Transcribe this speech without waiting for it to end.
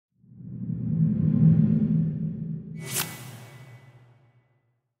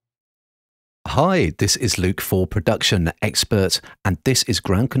Hi, this is Luke for Production Expert, and this is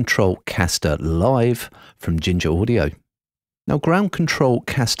GroundControl Caster Live from Ginger Audio. Now, GroundControl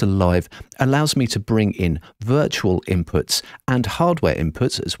Caster Live allows me to bring in virtual inputs and hardware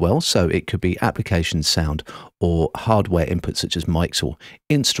inputs as well, so it could be application sound or hardware inputs such as mics or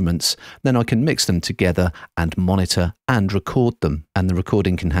instruments. Then I can mix them together and monitor and record them, and the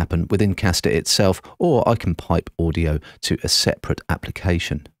recording can happen within Caster itself, or I can pipe audio to a separate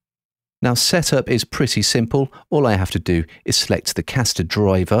application. Now, setup is pretty simple. All I have to do is select the Caster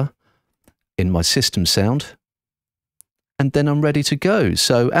driver in my system sound, and then I'm ready to go.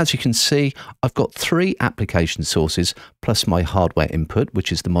 So as you can see, I've got 3 application sources plus my hardware input,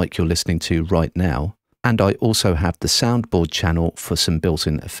 which is the mic you're listening to right now. And I also have the soundboard channel for some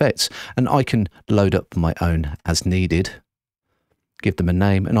built-in effects, and I can load up my own as needed, give them a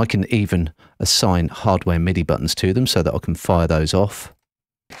name, and I can even assign hardware MIDI buttons to them so that I can fire those off.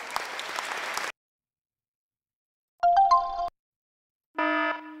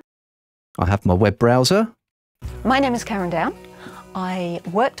 I have my web browser. My name is Karen Down. I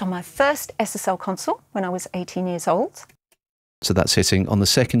worked on my first SSL console when I was 18 years old. So that's sitting on the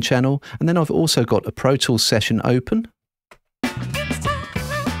second channel. And then I've also got a Pro Tools session open.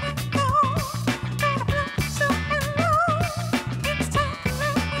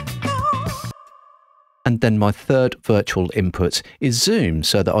 And then my third virtual input is Zoom,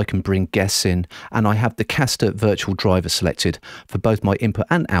 so that I can bring guests in, and I have the Caster virtual driver selected for both my input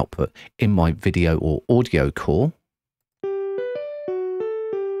and output in my video or audio call.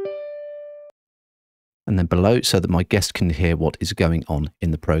 And then below, so that my guest can hear what is going on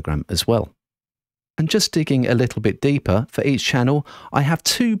in the program as well. And just digging a little bit deeper, for each channel, I have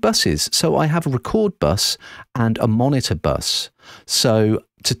 2 buses. So I have a record bus and a monitor bus. So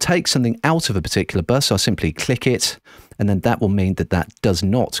to take something out of a particular bus, I simply click it, and then that will mean that that does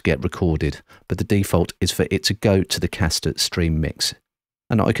not get recorded. But the default is for it to go to the Caster stream mix.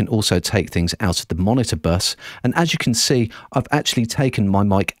 And I can also take things out of the monitor bus. And as you can see, I've actually taken my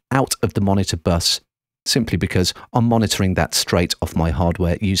mic out of the monitor bus simply because I'm monitoring that straight off my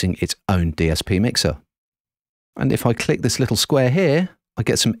hardware using its own DSP mixer. And if I click this little square here, I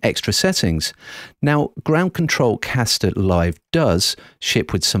get some extra settings. Now, GroundControl Caster Live does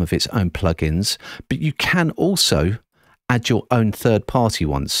ship with some of its own plugins, but you can also add your own third-party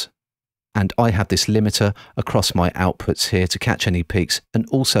ones. And I have this limiter across my outputs here to catch any peaks and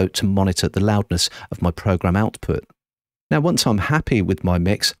also to monitor the loudness of my program output. Now, once I'm happy with my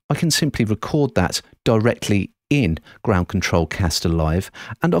mix, I can simply record that directly in GroundControl Caster Live.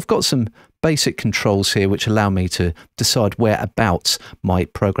 And I've got some basic controls here which allow me to decide whereabouts my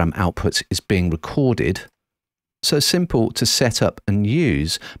program output is being recorded. So simple to set up and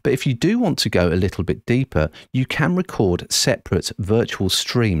use. But if you do want to go a little bit deeper, you can record separate virtual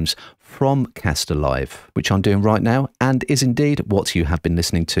streams from Caster Live, which I'm doing right now, and is indeed what you have been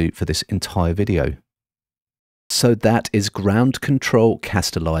listening to for this entire video. So that is GroundControl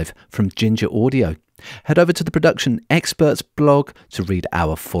Caster Live from Ginger Audio. Head over to the Production Experts blog to read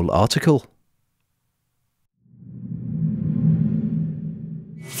our full article.